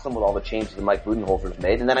awesome with all the changes that Mike Budenholzer's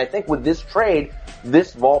made. And then I think with this trade,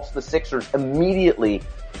 this vaults the Sixers immediately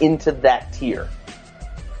into that tier.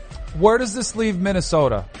 Where does this leave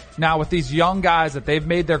Minnesota? Now with these young guys that they've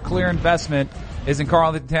made their clear investment is in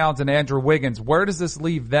Karl Anthony Towns and Andrew Wiggins. Where does this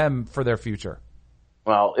leave them for their future?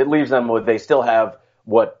 Well, it leaves them with, they still have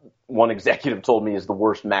what one executive told me is the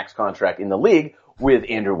worst max contract in the league with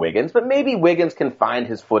Andrew Wiggins, but maybe Wiggins can find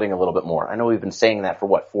his footing a little bit more. I know we've been saying that for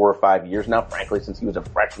 4 or 5 years now, frankly, since he was a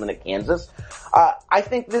freshman at Kansas. I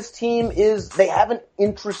think this team they have an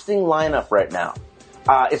interesting lineup right now.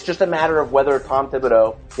 It's just a matter of whether Tom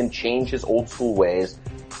Thibodeau can change his old school ways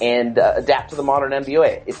and adapt to the modern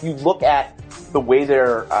NBA. If you look at the way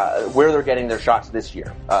where they're getting their shots this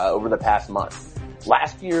year, over the past month.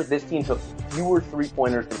 Last year, this team took fewer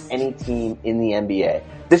three-pointers than any team in the NBA.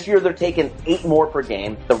 This year, they're taking 8 more per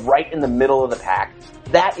game. They're right in the middle of the pack.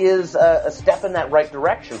 That is a step in that right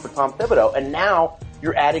direction for Tom Thibodeau. And now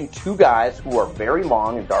you're adding 2 guys who are very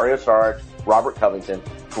long, and Dario Saric, Robert Covington,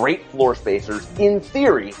 great floor spacers. In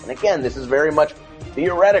theory, and again, this is very much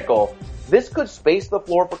theoretical, this could space the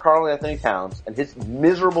floor for Karl Anthony Towns, and his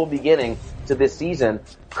miserable beginning to this season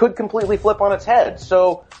could completely flip on its head.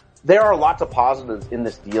 So there are lots of positives in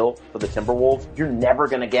this deal for the Timberwolves. You're never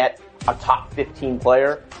going to get a top 15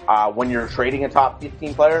 player when you're trading a top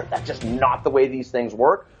 15 player. That's just not the way these things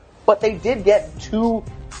work. but they did get 2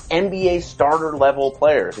 NBA starter level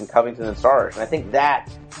players in Covington and Saric. And I think that,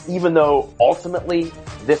 even though ultimately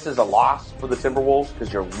this is a loss for the Timberwolves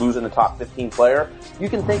because you're losing a top 15 player, you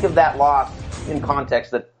can think of that loss in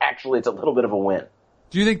context that actually it's a little bit of a win.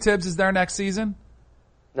 Do you think Tibbs is there next season?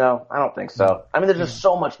 No, I don't think so. I mean, there's just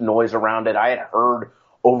so much noise around it. I had heard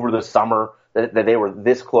over the summer that they were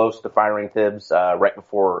this close to firing Tibbs right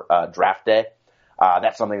before draft day.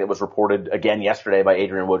 That's something that was reported again yesterday by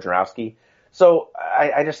Adrian Wojnarowski. So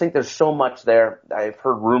I just think there's so much there. I've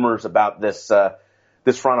heard rumors about this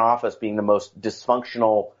front office being the most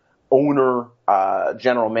dysfunctional owner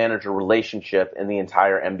general manager relationship in the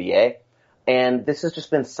entire NBA. And this has just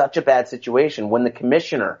been such a bad situation when the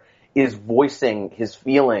commissioner is voicing his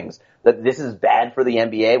feelings that this is bad for the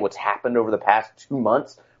NBA, what's happened over the past 2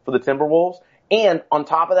 months for the Timberwolves. And on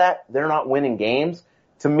top of that, they're not winning games.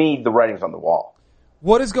 To me, the writing's on the wall.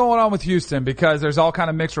 What is going on with Houston? Because there's all kind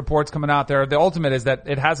of mixed reports coming out there. The ultimate is that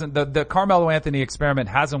it hasn't, the Carmelo Anthony experiment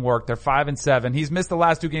hasn't worked. They're 5-7. He's missed the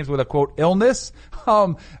last 2 games with a quote illness.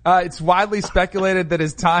 It's widely speculated that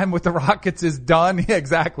his time with the Rockets is done. Yeah,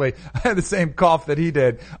 exactly. I had the same cough that he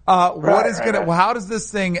did. How does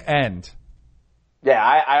this thing end? Yeah,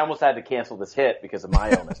 I almost had to cancel this hit because of my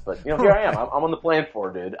illness, but here I am. I'm on the plan for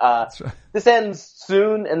it, dude. This ends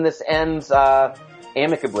soon, and this ends,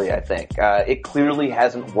 amicably, I think. It clearly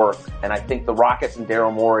hasn't worked, and I think the Rockets and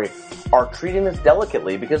Daryl Morey are treating this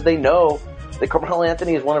delicately because they know that Carmelo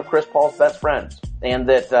Anthony is one of Chris Paul's best friends, and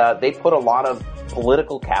that they put a lot of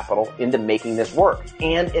political capital into making this work,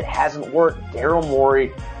 and it hasn't worked. Daryl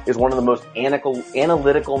Morey is one of the most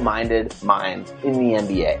analytical-minded minds in the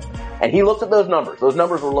NBA, and he looks at those numbers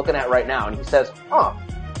we're looking at right now, and he says,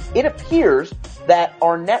 it appears that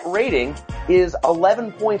our net rating is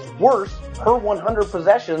 11 points worse per 100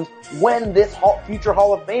 possessions when this future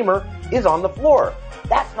Hall of Famer is on the floor.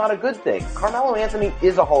 That's not a good thing. Carmelo Anthony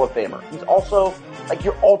is a Hall of Famer. He's also like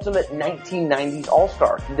your ultimate 1990s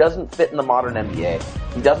All-Star. He doesn't fit in the modern NBA.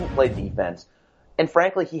 He doesn't play defense. And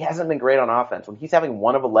frankly, he hasn't been great on offense. When he's having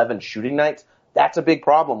 1 of 11 shooting nights, that's a big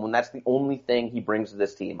problem when that's the only thing he brings to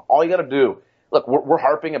this team. All you gotta do, look, we're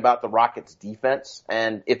harping about the Rockets' defense,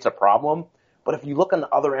 and it's a problem. But if you look on the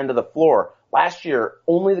other end of the floor, last year,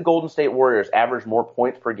 only the Golden State Warriors averaged more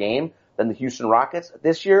points per game than the Houston Rockets.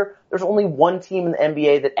 This year, there's only one team in the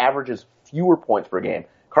NBA that averages fewer points per game.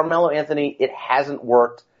 Carmelo Anthony, it hasn't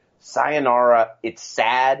worked. Sayonara, it's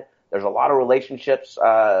sad. There's a lot of relationships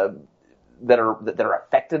that are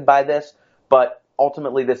affected by this, but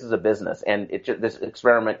ultimately this is a business, and this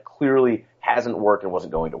experiment clearly hasn't worked and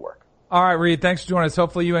wasn't going to work. All right, Reed, thanks for joining us.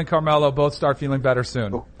 Hopefully you and Carmelo both start feeling better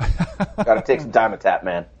soon. Got to take some time to tap,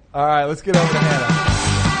 man. All right, let's get over to Hannah.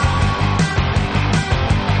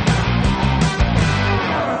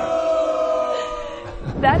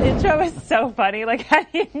 That intro is so funny. Like, how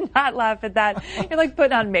do you not laugh at that? You're like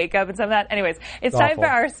putting on makeup and some of that. Anyways, it's time for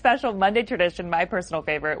our special Monday tradition, my personal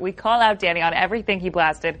favorite. We call out Danny on everything he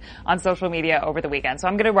blasted on social media over the weekend. So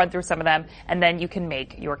I'm going to run through some of them, and then you can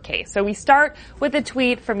make your case. So we start with a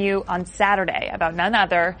tweet from you on Saturday about none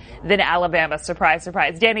other than Alabama. Surprise,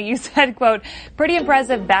 surprise. Danny, you said, quote, pretty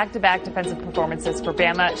impressive back-to-back defensive performances for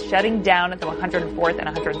Bama, shutting down the 104th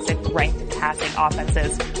and 106th ranked passing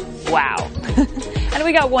offenses. Wow. And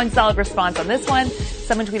we got one solid response on this one.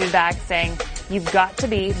 Someone tweeted back saying, you've got to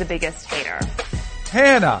be the biggest hater.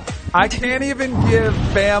 Hannah, I can't even give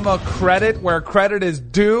Bama credit where credit is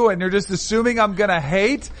due, and you're just assuming I'm gonna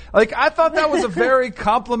hate? Like, I thought that was a very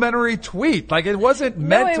complimentary tweet. Like, it wasn't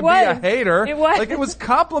meant to be a hater. It was. Like, it was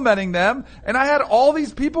complimenting them, and I had all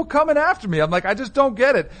these people coming after me. I'm like, I just don't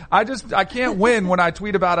get it. I can't win when I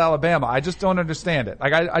tweet about Alabama. I just don't understand it.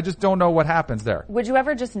 Like, I just don't know what happens there. Would you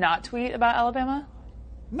ever just not tweet about Alabama?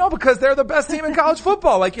 No, because they're the best team in college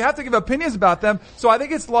football. Like, you have to give opinions about them. So I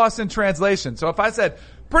think it's lost in translation. So if I said,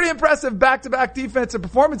 pretty impressive back-to-back defensive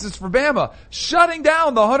performances for Bama, shutting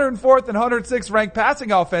down the 104th and 106th ranked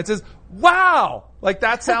passing offenses, wow! Like,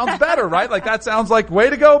 that sounds better, right? Like, that sounds like, way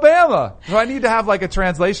to go, Bama. So I need to have, like, a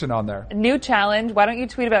translation on there. New challenge. Why don't you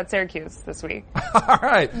tweet about Syracuse this week? All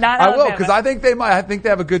right. Not I Alabama. will, because I think they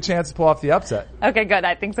have a good chance to pull off the upset. Okay, good.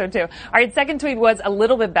 I think so too. All right, second tweet was a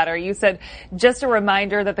little bit better. You said, just a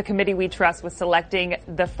reminder that the committee we trust was selecting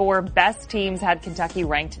the 4 best teams had Kentucky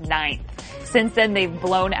ranked 9th. Since then, they've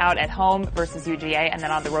blown out at home versus UGA and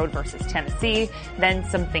then on the road versus Tennessee. Then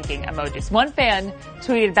some thinking emojis. One fan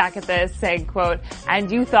tweeted back at this saying, quote,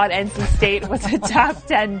 and you thought NC State was a top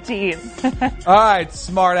 10 team. All right,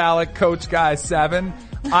 smart Alec, Coach Guy 7.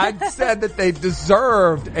 I said that they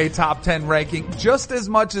deserved a top 10 ranking just as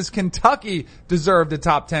much as Kentucky deserved a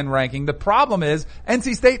top 10 ranking. The problem is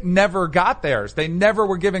NC State never got theirs. They never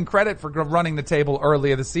were given credit for running the table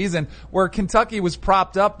early in the season, where Kentucky was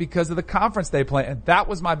propped up because of the conference they play. And that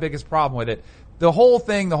was my biggest problem with it. The whole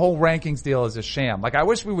thing, the whole rankings deal is a sham. Like, I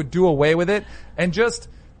wish we would do away with it and just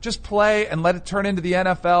play and let it turn into the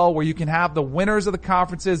NFL, where you can have the winners of the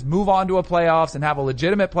conferences move on to a playoffs and have a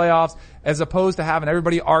legitimate playoffs, as opposed to having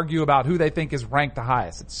everybody argue about who they think is ranked the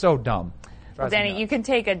highest. It's so dumb. Well, Danny, you can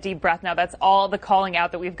take a deep breath now. That's all the calling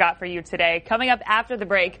out that we've got for you today. Coming up after the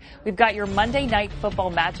break, we've got your Monday Night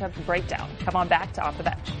Football matchup breakdown. Come on back to Off the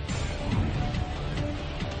Bench.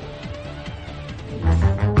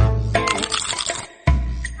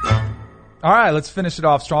 All right, let's finish it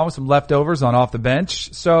off strong with some leftovers on Off the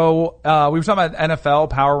Bench. So, we were talking about NFL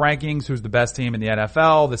power rankings, who's the best team in the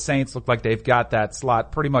NFL. The Saints look like they've got that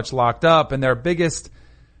slot pretty much locked up, and one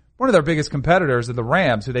of their biggest competitors are the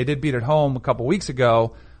Rams, who they did beat at home a couple weeks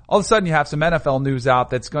ago. All of a sudden you have some NFL news out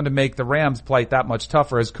that's going to make the Rams' plight that much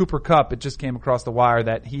tougher. As Cooper Kupp, it just came across the wire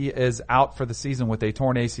that he is out for the season with a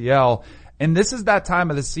torn ACL. And this is that time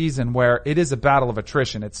of the season where it is a battle of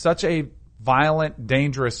attrition. It's such a violent,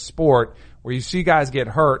 dangerous sport where you see guys get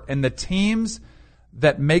hurt, and the teams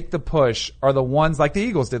that make the push are the ones like the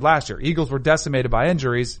Eagles did last year. Eagles were decimated by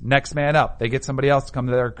injuries. Next man up. They get somebody else to come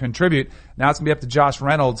there and contribute. Now it's going to be up to Josh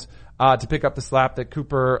Reynolds to pick up the slack that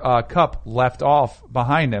Cooper Kupp left off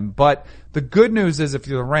behind him. But the good news is, if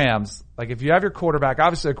you're the Rams, like, if you have your quarterback,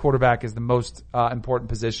 obviously a quarterback is the most important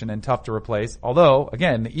position and tough to replace. Although,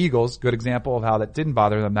 again, the Eagles, good example of how that didn't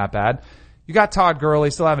bother them that bad. You got Todd Gurley,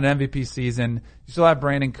 still have an MVP season. You still have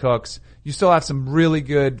Brandon Cooks. You still have some really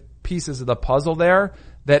good pieces of the puzzle there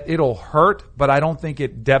that it'll hurt, but I don't think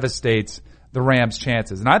it devastates the Rams'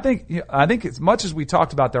 chances. And I think as much as we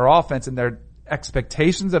talked about their offense and their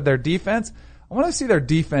expectations of their defense, I want to see their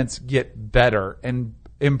defense get better and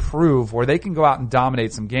improve, where they can go out and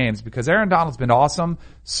dominate some games, because Aaron Donald's been awesome.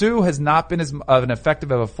 Sue has not been as of an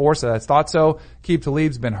effective of a force as I thought so. Aqib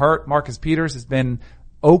Talib's been hurt. Marcus Peters has been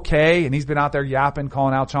okay, and he's been out there yapping,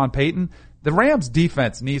 calling out Sean Payton. The Rams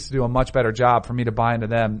defense needs to do a much better job for me to buy into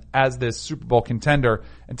them as this Super Bowl contender.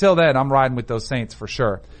 Until then, I'm riding with those Saints for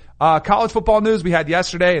sure. College football news we had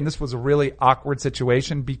yesterday, and this was a really awkward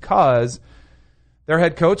situation because their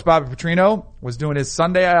head coach, Bobby Petrino, was doing his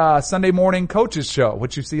Sunday morning coaches show,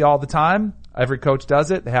 which you see all the time. Every coach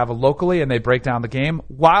does it. They have it locally, and they break down the game.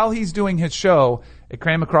 While he's doing his show, it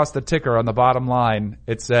came across the ticker on the bottom line.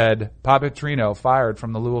 It said, Bobby Petrino fired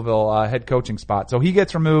from the Louisville head coaching spot. So he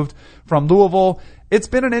gets removed from Louisville. It's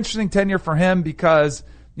been an interesting tenure for him because,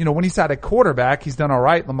 you know, when he's had a quarterback, he's done all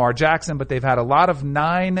right, Lamar Jackson, but they've had a lot of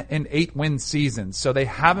 9 and 8 win seasons. So they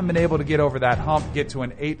haven't been able to get over that hump, get to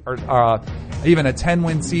an 8 or even a 10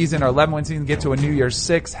 win season or 11 win season, get to a New Year's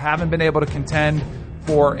 6. Haven't been able to contend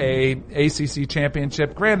for a ACC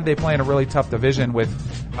championship. Granted, they play in a really tough division with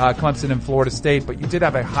Clemson and Florida State, but you did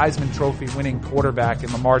have a Heisman Trophy winning quarterback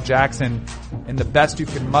in Lamar Jackson, and the best you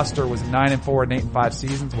could muster was 9-4 and 8-5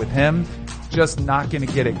 seasons with him. Just not going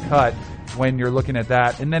to get it cut when you're looking at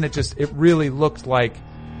that. And then it really looked like,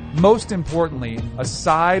 most importantly,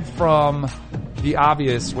 aside from the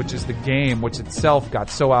obvious, which is the game, which itself got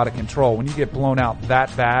so out of control, when you get blown out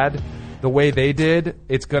that bad the way they did,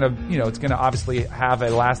 it's gonna obviously have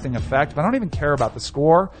a lasting effect. But I don't even care about the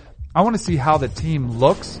score. I want to see how the team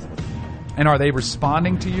looks, and are they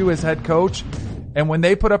responding to you as head coach? And when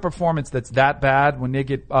they put up a performance that's that bad, when they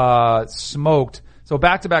get smoked, so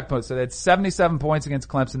back-to-back points. So they had 77 points against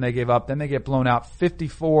Clemson they gave up. Then they get blown out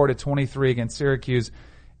 54-23 against Syracuse.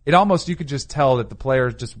 It almost, you could just tell that the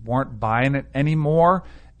players just weren't buying it anymore.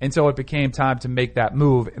 And so it became time to make that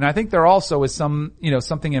move. And I think there also is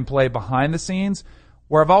something in play behind the scenes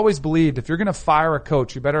where I've always believed if you're going to fire a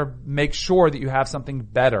coach, you better make sure that you have something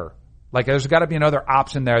better. Like, there's got to be another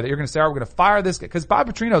option there that you're going to say, all right, we're going to fire this guy. Because Bob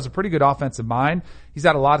Petrino is a pretty good offensive mind. He's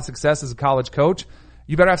had a lot of success as a college coach.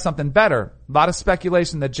 You better have something better. A lot of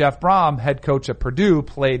speculation that Jeff Brom, head coach at Purdue,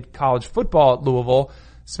 played college football at Louisville,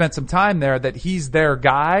 spent some time there, that he's their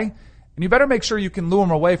guy. And you better make sure you can lure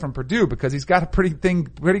him away from Purdue, because he's got a pretty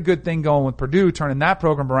good thing going with Purdue, turning that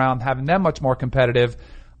program around, having them much more competitive.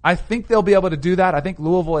 I think they'll be able to do that. I think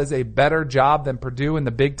Louisville is a better job than Purdue in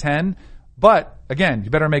the Big Ten. But again, you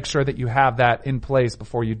better make sure that you have that in place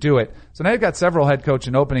before you do it. So now you've got several head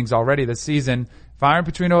coaching openings already this season. Firing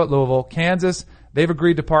Petrino at Louisville. Kansas, they've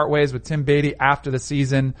agreed to part ways with Tim Beatty after the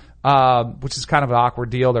season, which is kind of an awkward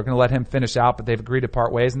deal. They're going to let him finish out, but they've agreed to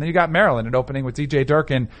part ways. And then you got Maryland, an opening with DJ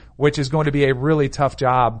Durkin, which is going to be a really tough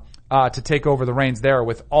job to take over the reins there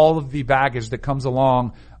with all of the baggage that comes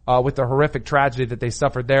along with the horrific tragedy that they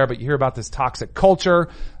suffered there. But you hear about this toxic culture.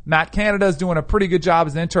 Matt Canada is doing a pretty good job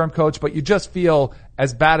as an interim coach, but you just feel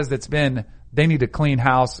as bad as it's been, they need to clean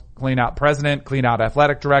house, clean out president, clean out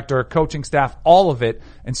athletic director, coaching staff, all of it,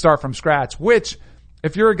 and start from scratch, which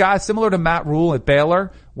if you're a guy similar to Matt Rule at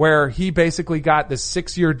Baylor, where he basically got this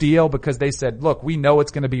 6-year deal because they said, look, we know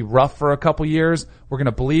it's going to be rough for a couple years. We're going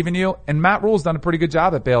to believe in you. And Matt Rule's done a pretty good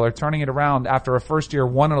job at Baylor, turning it around after a first year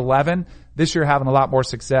 1-11. This year having a lot more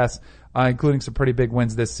success, including some pretty big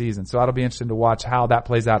wins this season. So that'll be interesting to watch how that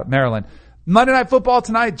plays out at Maryland. Monday Night Football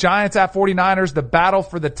tonight, Giants at 49ers, the battle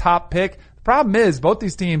for the top pick. The problem is both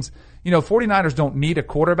these teams, 49ers don't need a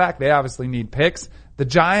quarterback. They obviously need picks. The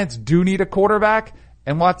Giants do need a quarterback,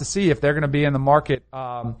 and we'll have to see if they're going to be in the market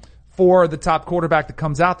for the top quarterback that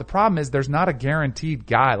comes out. The problem is there's not a guaranteed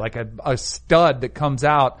guy, like a stud that comes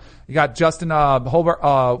out. You got Justin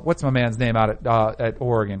Hobart, what's my man's name out at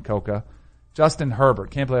Oregon, Coca? Justin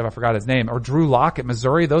Herbert. Can't believe I forgot his name. Or Drew Lock at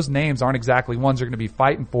Missouri. Those names aren't exactly ones you're going to be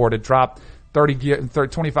fighting for to drop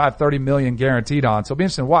 30 million guaranteed on. So it'll be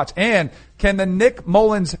interesting to watch. And can the Nick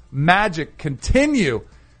Mullins magic continue?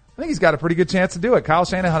 I think he's got a pretty good chance to do it. Kyle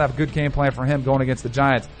Shanahan will have a good game plan for him going against the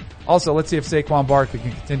Giants. Also, let's see if Saquon Barkley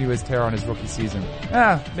can continue his tear on his rookie season.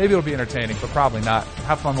 Maybe it'll be entertaining, but probably not.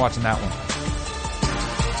 Have fun watching that one.